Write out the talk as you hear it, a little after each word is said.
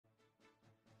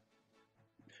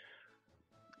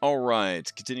All right,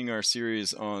 continuing our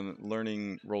series on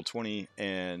learning Roll20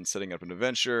 and setting up an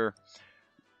adventure.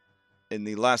 In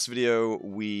the last video,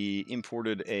 we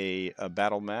imported a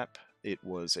battle map. It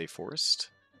was a forest,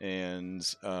 and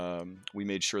we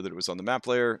made sure that it was on the map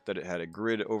layer, that it had a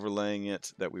grid overlaying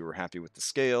it, that we were happy with the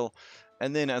scale.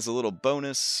 And then as a little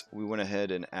bonus, we went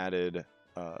ahead and added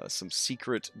some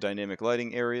secret dynamic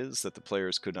lighting areas that the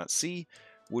players could not see,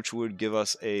 which would give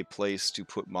us a place to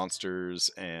put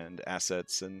monsters and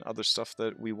assets and other stuff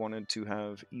that we wanted to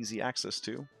have easy access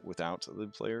to without the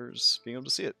players being able to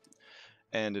see it.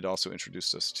 And it also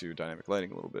introduced us to dynamic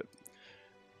lighting a little bit.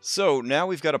 So now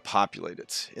we've got to populate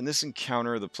it. In this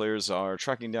encounter, the players are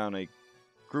tracking down a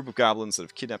group of goblins that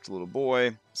have kidnapped a little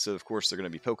boy. So of course they're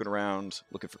going to be poking around,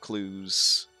 looking for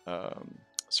clues,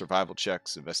 survival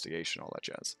checks, investigation, all that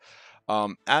jazz.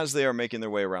 As they are making their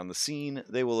way around the scene,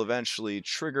 they will eventually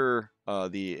trigger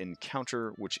the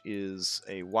encounter, which is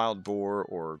a wild boar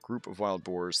or group of wild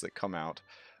boars that come out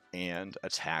and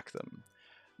attack them.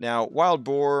 Now, wild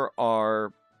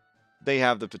boar they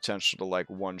have the potential to like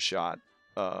one-shot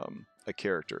a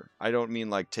character. I don't mean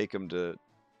like take them to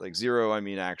like 0, I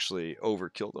mean actually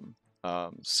overkill them.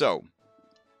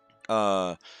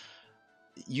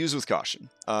 Use with caution.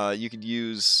 You could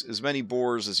use as many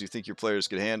boars as you think your players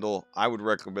could handle. I would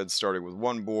recommend starting with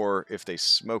 1 boar. If they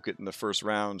smoke it in the first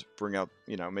round, bring out,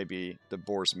 maybe the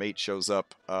boar's mate shows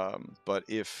up. But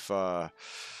if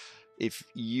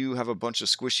you have a bunch of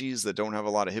squishies that don't have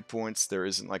a lot of hit points, there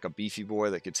isn't like a beefy boy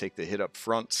that could take the hit up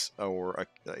front, or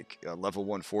a level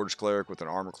 1 Forge Cleric with an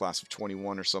armor class of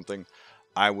 21 or something,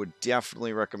 I would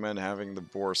definitely recommend having the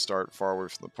boar start far away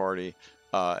from the party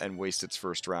and waste its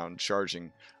first round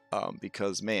charging,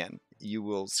 because, man, you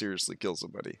will seriously kill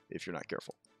somebody if you're not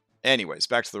careful. Anyways,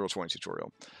 back to the Roll20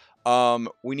 tutorial.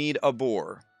 We need a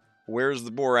boar. Where's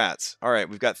the boar at? All right,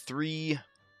 we've got 3...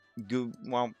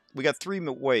 we got 3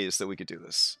 ways that we could do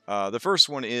this. The first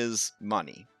one is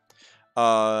money.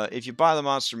 If you buy the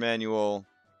monster manual,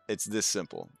 it's this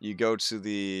simple. You go to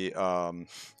the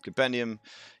compendium,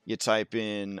 you type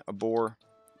in a boar.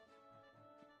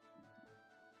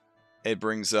 It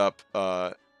brings up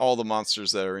all the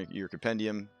monsters that are in your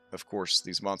compendium. Of course,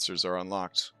 these monsters are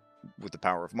unlocked with the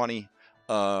power of money.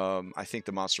 I think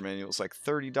the monster manual is like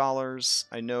 $30.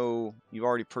 I know you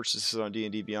already purchased it on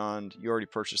D&D Beyond. You already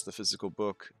purchased the physical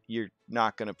book. You're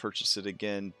not going to purchase it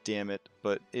again, damn it.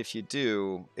 But if you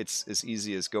do, it's as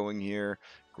easy as going here,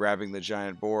 grabbing the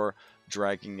giant boar,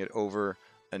 dragging it over,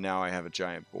 and now I have a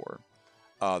giant boar.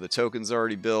 The token's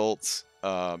already built.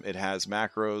 It has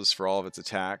macros for all of its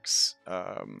attacks.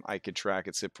 I could track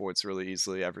its hit points really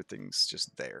easily. Everything's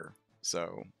just there.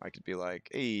 So I could be like,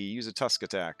 hey, use a tusk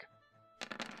attack.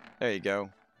 There you go.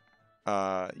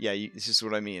 Yeah, it's just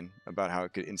what I mean about how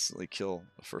it could instantly kill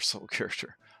a first level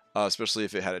character. Especially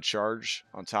if it had a charge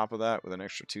on top of that with an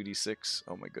extra 2d6.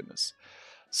 Oh my goodness.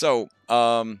 So,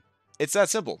 it's that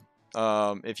simple.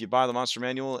 If you buy the monster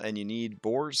manual and you need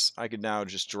boars, I could now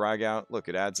just drag out. Look,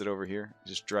 it adds it over here.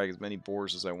 Just drag as many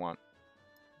boars as I want.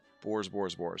 Boars,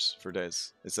 boars, boars for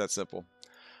days. It's that simple.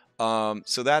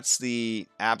 So that's the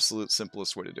absolute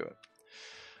simplest way to do it.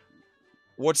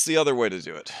 What's the other way to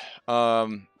do it?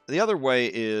 The other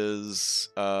way is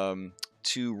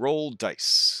to roll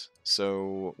dice.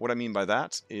 So what I mean by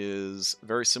that is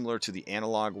very similar to the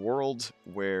analog world,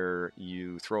 where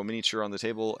you throw a miniature on the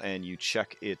table and you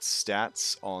check its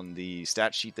stats on the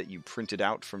stat sheet that you printed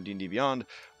out from D&D Beyond,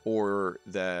 or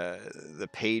the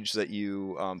page that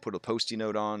you put a post-it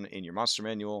note on in your monster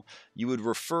manual. You would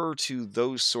refer to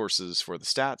those sources for the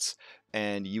stats,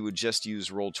 and you would just use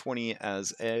Roll20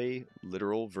 as a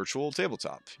literal virtual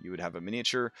tabletop. You would have a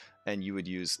miniature, and you would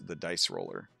use the dice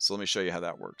roller. So let me show you how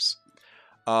that works.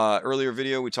 Earlier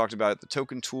video, we talked about the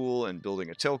token tool and building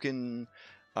a token,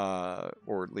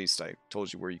 or at least I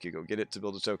told you where you could go get it to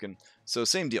build a token. So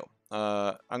same deal.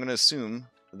 I'm going to assume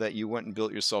that you went and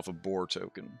built yourself a boar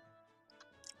token.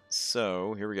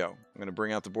 So here we go. I'm going to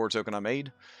bring out the boar token I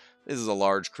made. This is a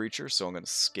large creature, so I'm going to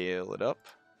scale it up.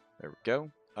 There we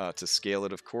go. To scale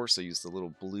it, of course, I use the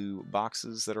little blue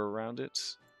boxes that are around it.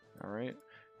 All right.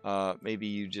 Maybe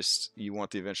you want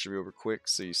the adventure to be over quick,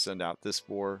 so you send out this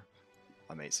boar.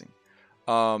 Amazing.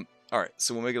 All right,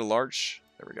 so we'll make it a large.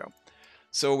 There we go.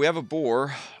 So we have a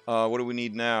boar. What do we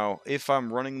need now? If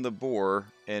I'm running the boar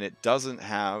and it doesn't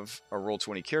have a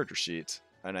Roll20 character sheet,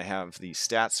 and I have the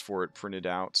stats for it printed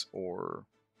out, or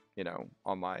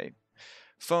on my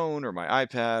phone or my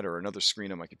iPad or another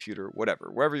screen on my computer,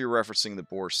 wherever you're referencing the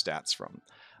boar stats from.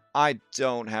 I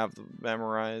don't have them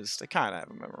memorized. I kind of have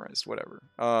them memorized. Whatever.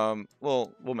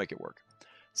 We'll make it work.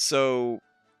 So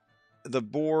the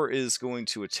boar is going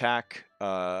to attack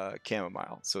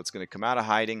Chamomile. So it's going to come out of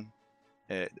hiding.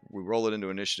 We roll it into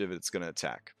initiative, it's going to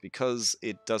attack. Because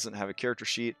it doesn't have a character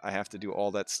sheet, I have to do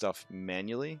all that stuff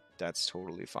manually. That's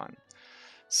totally fine.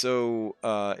 So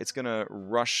it's going to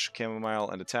rush Chamomile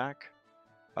and attack.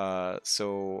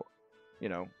 So, you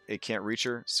know, it can't reach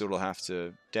her, so it'll have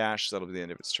to dash. That'll be the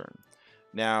end of its turn.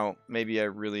 Now, maybe I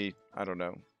don't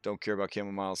know, don't care about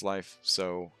Chamomile's life,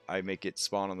 so I make it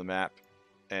spawn on the map,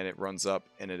 and it runs up,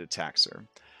 and it attacks her.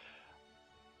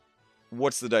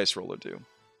 What's the dice roller do?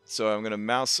 So I'm going to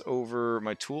mouse over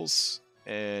my tools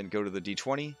and go to the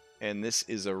D20, and this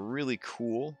is a really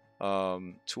cool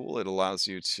tool. It allows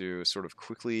you to sort of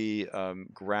quickly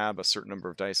grab a certain number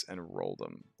of dice and roll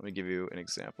them. Let me give you an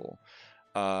example.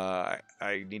 I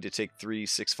need to take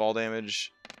 3d6 fall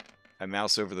damage. I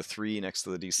mouse over the 3 next to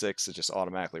the d6. It just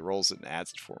automatically rolls it and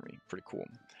adds it for me. Pretty cool.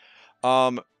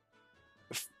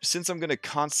 Since I'm going to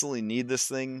constantly need this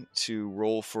thing to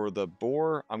roll for the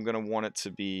boar, I'm going to want it to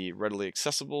be readily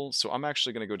accessible. So I'm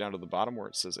actually going to go down to the bottom where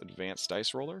it says Advanced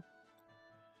Dice Roller.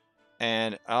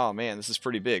 And, oh man, this is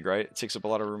pretty big, right? It takes up a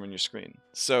lot of room on your screen.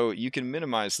 So you can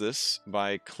minimize this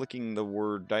by clicking the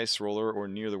word Dice Roller or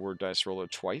near the word Dice Roller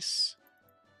twice.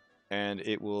 And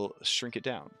it will shrink it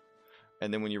down.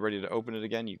 And then when you're ready to open it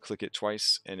again, you click it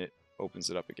twice and it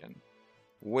opens it up again.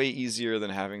 Way easier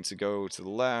than having to go to the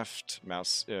left,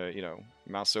 mouse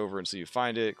over until you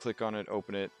find it, click on it,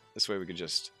 open it. This way we can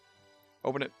just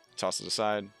open it, toss it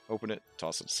aside, open it,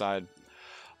 toss it aside.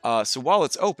 So while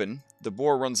it's open, the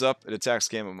boar runs up, it attacks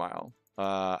Chamomile.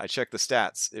 I check the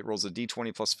stats. It rolls a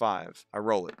d20 plus 5. I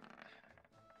roll it.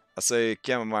 I say,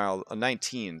 Chamomile, a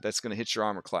 19. That's going to hit your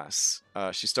armor class.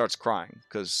 She starts crying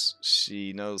because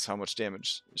she knows how much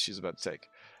damage she's about to take.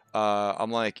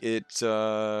 I'm like, it gets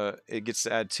to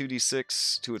add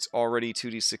 2d6 to its already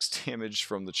 2d6 damage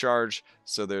from the charge.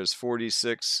 So there's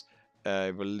 4d6.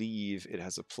 I believe it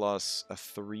has a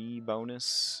 3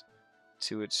 bonus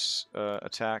to its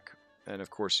attack. And of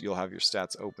course, you'll have your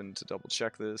stats open to double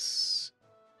check this.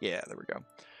 Yeah, there we go.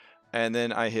 And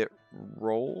then I hit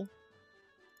roll.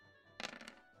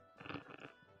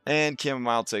 And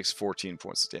Chamomile takes 14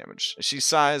 points of damage. She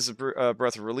sighs a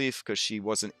breath of relief because she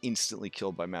wasn't instantly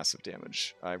killed by massive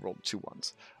damage. I rolled 2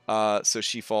 ones. So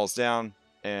she falls down,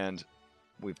 and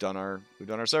we've done our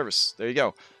service. There you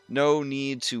go. No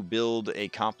need to build a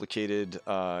complicated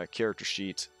character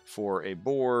sheet for a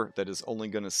boar that is only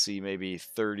going to see maybe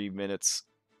 30 minutes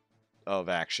of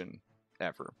action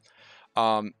ever.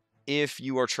 If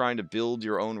you are trying to build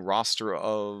your own roster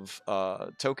of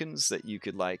tokens that you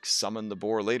could like summon the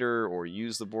boar later or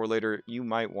use the boar later, you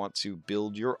might want to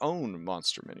build your own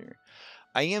monster mini.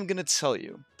 I am going to tell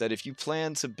you that if you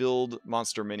plan to build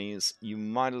monster minis, you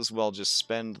might as well just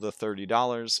spend the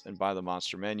 $30 and buy the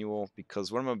monster manual,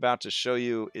 because what I'm about to show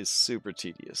you is super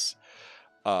tedious.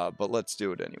 But let's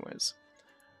do it anyways.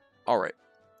 Alright,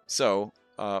 so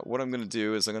what I'm going to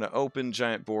do is I'm going to open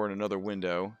Giant Boar in another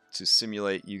window to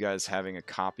simulate you guys having a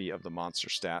copy of the monster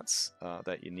stats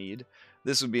that you need.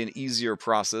 This would be an easier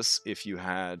process if you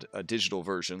had a digital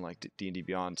version like D&D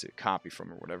Beyond to copy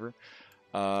from or whatever.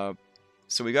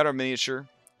 So we got our miniature.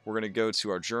 We're going to go to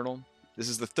our journal. This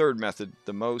is the third method,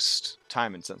 the most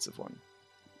time-intensive one.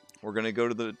 We're going to go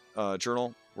to the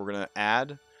journal. We're going to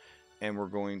add, and we're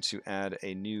going to add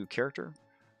a new character.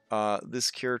 This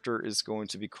character is going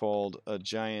to be called a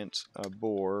Giant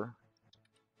Boar.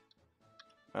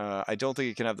 I don't think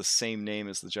it can have the same name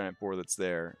as the Giant Boar that's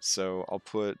there, so I'll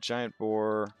put Giant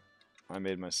Boar I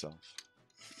made myself.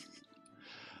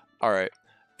 Alright,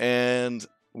 and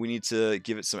we need to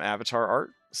give it some avatar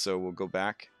art, so we'll go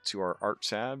back to our art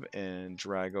tab and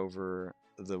drag over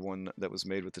the one that was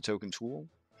made with the token tool.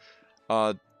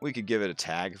 We could give it a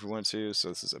tag if we want to, so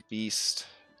this is a beast.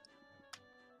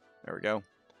 There we go.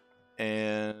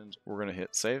 And we're going to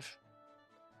hit save.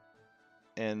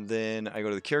 And then I go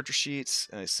to the character sheets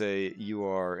and I say you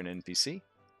are an NPC.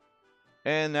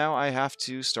 And now I have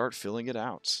to start filling it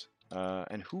out.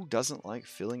 And who doesn't like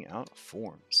filling out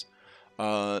forms?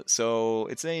 So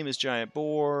its name is Giant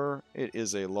Boar. It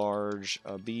is a large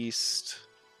beast.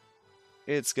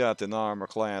 It's got an armor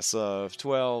class of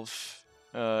 12.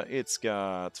 It's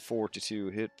got 42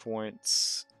 hit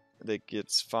points. That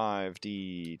gets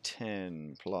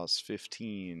 5d10 plus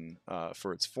 15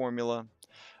 for its formula.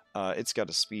 It's got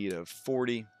a speed of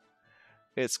 40.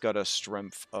 It's got a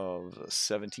strength of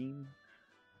 17,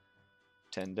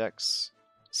 10 dex,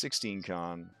 16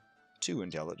 con, 2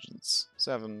 intelligence,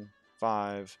 7,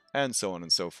 5, and so on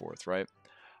and so forth, right?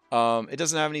 It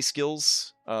doesn't have any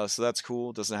skills, so that's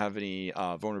cool. It doesn't have any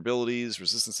vulnerabilities,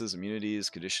 resistances, immunities,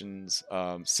 conditions,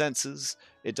 senses.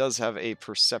 It does have a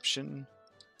perception.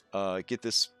 Get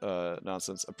this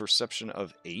nonsense, a perception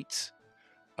of 8.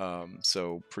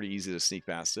 So pretty easy to sneak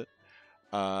past it.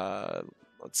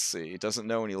 Let's see. It doesn't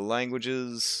know any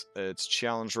languages. Its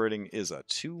challenge rating is a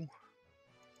 2.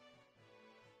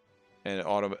 And it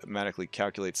automatically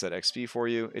calculates that XP for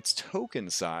you. Its token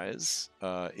size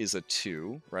is a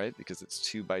 2, right? Because it's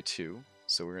 2 by 2.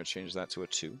 So we're going to change that to a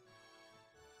 2.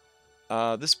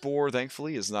 This boar,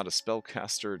 thankfully, is not a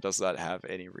spellcaster. Does not have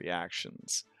any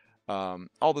reactions.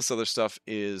 All this other stuff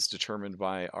is determined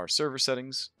by our server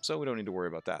settings, so we don't need to worry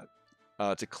about that.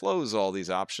 To close all these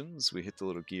options, we hit the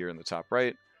little gear in the top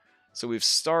right. So we've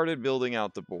started building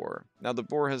out the boar. Now the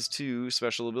boar has 2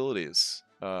 special abilities.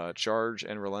 Charge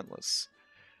and Relentless.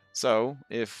 So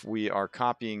if we are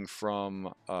copying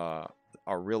from our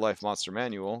real-life monster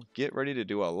manual, get ready to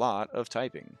do a lot of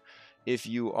typing. If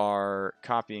you are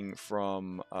copying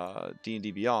from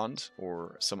D&D Beyond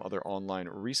or some other online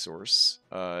resource,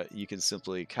 you can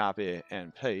simply copy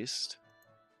and paste.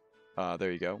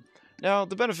 There you go. Now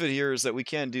the benefit here is that we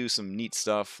can do some neat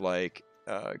stuff like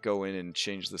go in and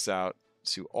change this out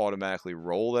to automatically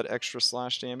roll that extra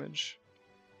slash damage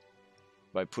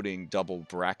by putting double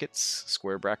brackets,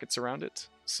 square brackets around it.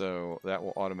 So that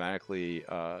will automatically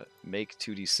make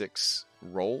 2d6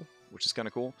 roll, which is kind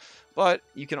of cool. But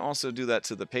you can also do that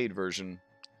to the paid version.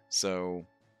 So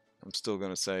I'm still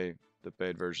going to say the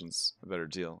paid version's a better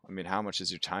deal. I mean, how much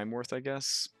is your time worth, I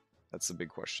guess? That's the big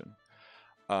question.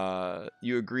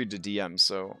 You agreed to DM,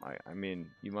 so I mean,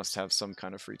 you must have some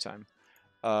kind of free time.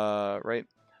 Right?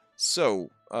 So,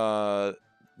 the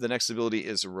next ability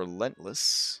is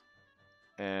Relentless.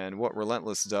 And what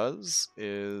Relentless does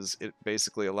is it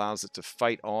basically allows it to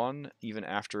fight on even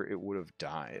after it would have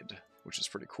died, which is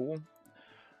pretty cool.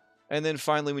 And then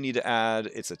finally we need to add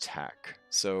its attack.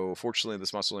 So fortunately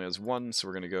this monster only has 1, so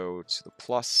we're going to go to the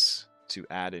plus to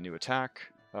add a new attack.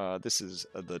 This is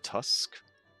the Tusk.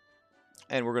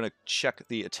 And we're going to check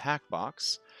the attack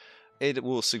box. It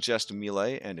will suggest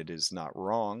melee, and it is not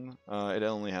wrong. It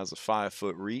only has a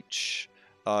 5-foot reach.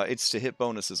 Its to hit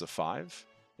bonus is a 5.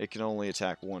 It can only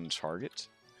attack 1 target.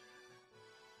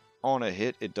 On a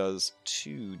hit, it does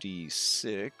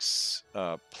 2d6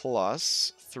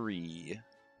 plus 3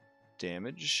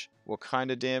 damage. What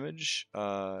kind of damage?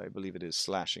 I believe it is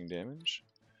slashing damage.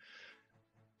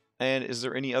 And is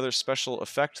there any other special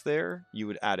effect there? You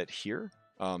would add it here.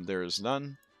 There is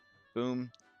none.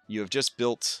 Boom. You have just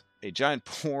built a giant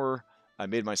boar I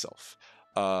made myself.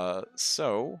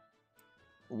 So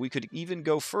we could even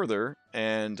go further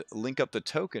and link up the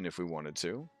token if we wanted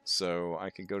to. So I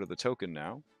can go to the token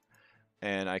now,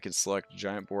 and I can select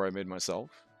giant boar I made myself.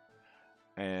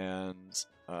 And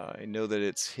I know that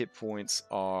its hit points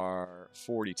are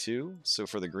 42. So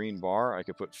for the green bar, I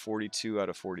could put 42 out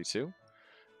of 42.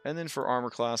 And then for armor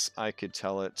class, I could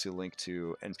tell it to link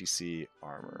to NPC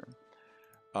armor.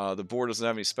 The boar doesn't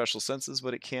have any special senses,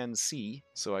 but it can see,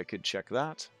 so I could check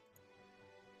that.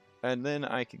 And then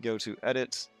I could go to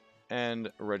edit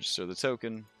and register the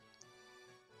token.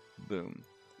 Boom.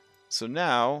 So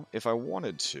now, if I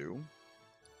wanted to,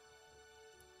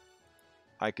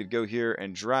 I could go here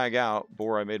and drag out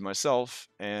boar I made myself,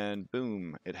 and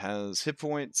boom, it has hit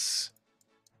points.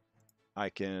 I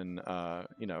can,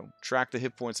 track the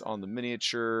hit points on the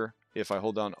miniature. If I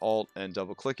hold down Alt and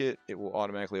double click it, it will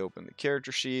automatically open the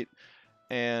character sheet,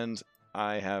 and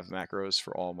I have macros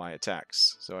for all my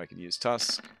attacks. So I could use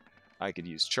Tusk, I could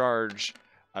use Charge.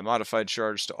 I modified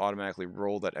Charge to automatically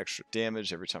roll that extra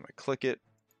damage every time I click it.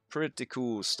 Pretty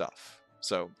cool stuff.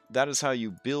 So that is how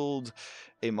you build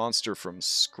a monster from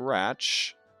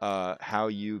scratch. How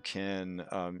you can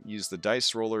use the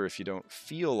dice roller if you don't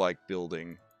feel like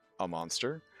building a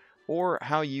monster, or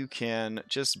how you can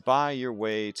just buy your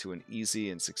way to an easy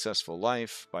and successful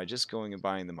life by just going and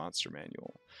buying the monster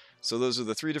manual. So those are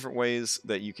the 3 different ways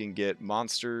that you can get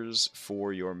monsters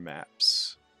for your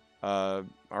maps.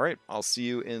 Alright, I'll see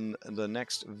you in the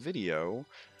next video,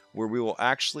 where we will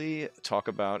actually talk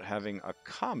about having a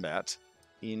combat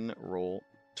in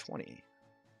Roll20.